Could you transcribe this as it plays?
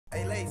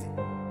Crazy.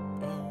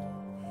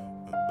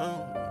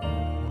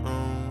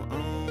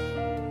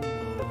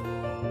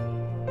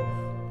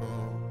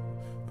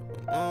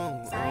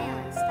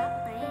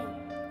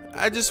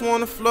 I just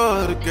want a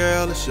Florida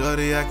girl, a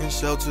shorty I can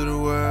show to the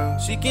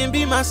world. She can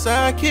be my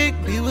sidekick,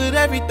 be with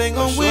everything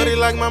on with. Shorty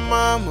like my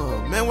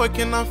mama, man, where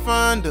can I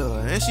find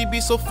her? And she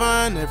be so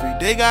fine, every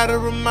day got a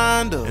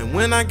reminder. And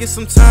when I get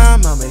some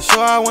time, I'll make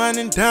sure I wine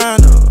and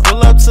dine her.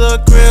 Pull up to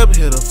her crib,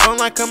 hit her phone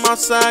like I'm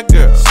outside,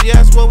 girl. She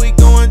asks where we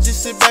going,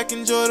 just sit back,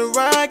 enjoy the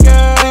ride,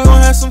 girl. We gon'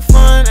 have some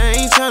fun, I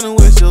ain't tryna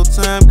waste your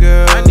time,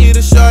 girl. I need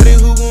a shorty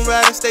who gon'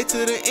 ride and stay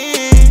to the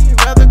end.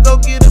 Rather go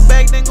get a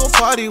bag than go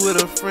party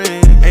with a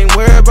friend. Ain't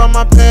worried about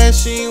my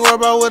past, she ain't worried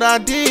about what I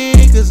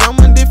did. Cause I'm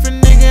a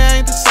different nigga,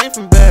 ain't the same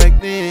from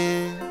back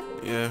then.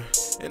 Yeah,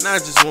 and I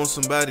just want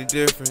somebody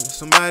different.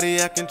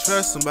 Somebody I can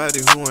trust,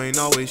 somebody who ain't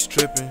always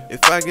tripping.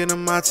 If I get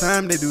them my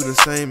time, they do the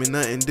same and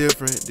nothing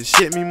different. This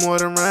shit me more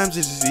than rhymes,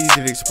 it's just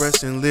easy to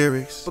express in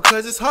lyrics.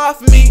 Because it's hard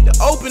for me to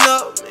open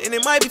up, and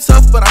it might be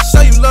tough, but I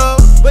show you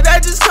love. But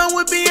that just come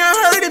with being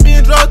hurt and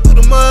being dragged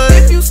through the mud.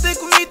 If you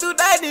stick with me through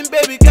that, then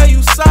baby girl,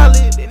 you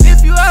solid. And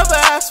if you ever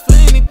ask for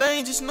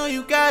anything, just know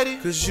you got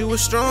it. Cause you a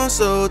strong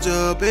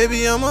soldier,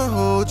 baby, I'ma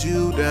hold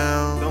you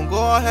down. Don't go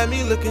all have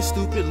me looking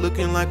stupid,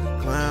 looking like a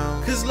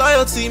clown. Cause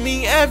loyalty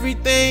mean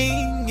everything,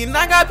 and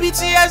I got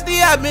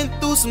PTSD, I've been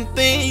through some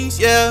things,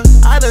 yeah.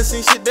 I done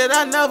seen shit that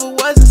I never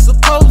wasn't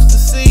supposed to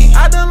see.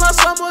 I done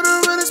lost some of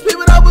the realest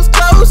people that was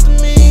close to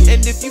me.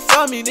 And if you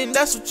felt me, then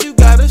that's what you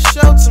gotta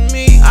show to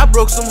me. I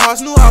broke some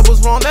hearts, knew I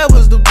was wrong, that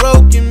was the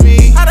broken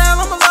me. How the hell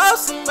I'ma love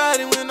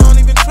somebody when I don't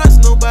even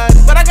trust nobody?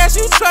 But I guess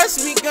you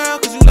trust me, girl,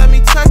 cause you let me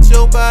touch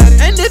your body.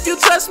 And if you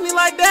trust me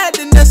like that,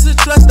 then that's a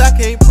trust I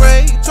can't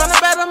break. Tryna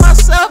better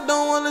myself,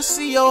 don't wanna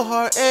see your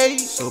heart ache.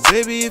 So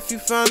baby, if you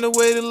find a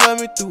way to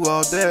love me through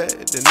all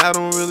that, then I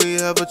don't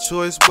really have a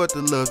choice but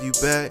to love you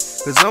back.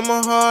 Cause I'm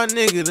a hard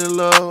nigga to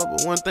love,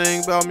 but one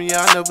thing about me,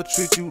 I never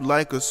treat you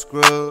like a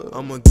scrub.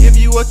 I'ma give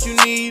you what you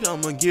need,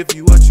 I'ma give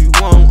you what you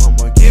want.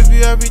 I'ma give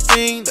you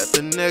everything that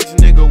the next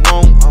nigga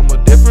won't. I'm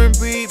a different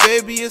breed,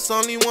 baby, it's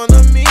only one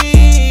of me.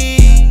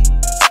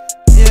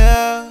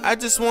 Yeah, I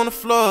just want a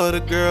Florida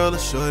girl, a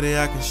shorty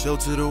I can show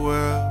to the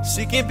world.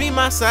 She can be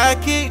my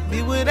sidekick,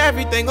 be with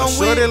everything on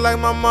with. Shorty like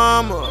my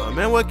mama,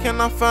 man, where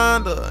can I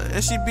find her?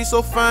 And she be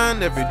so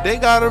fine, every day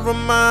got a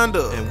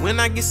reminder. And when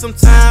I get some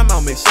time,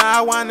 I'll make sure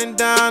I wine and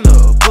dine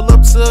her. Pull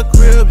up to her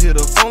crib, hit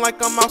her phone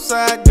like I'm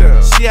outside,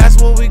 girl. She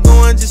asks where we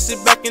going, just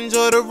sit back,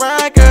 enjoy the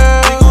ride,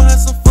 girl. We gon' have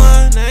some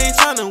fun, I ain't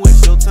tryna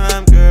waste your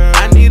time, girl.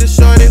 I need a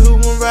shorty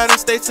who gon' ride and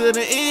stay to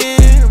the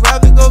end.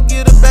 Rather go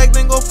get a bag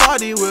than go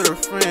party with her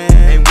friend.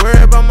 Ain't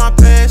worried about my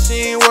past,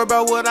 she ain't worried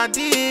about what I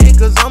did.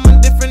 Cause I'm a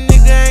different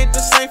nigga,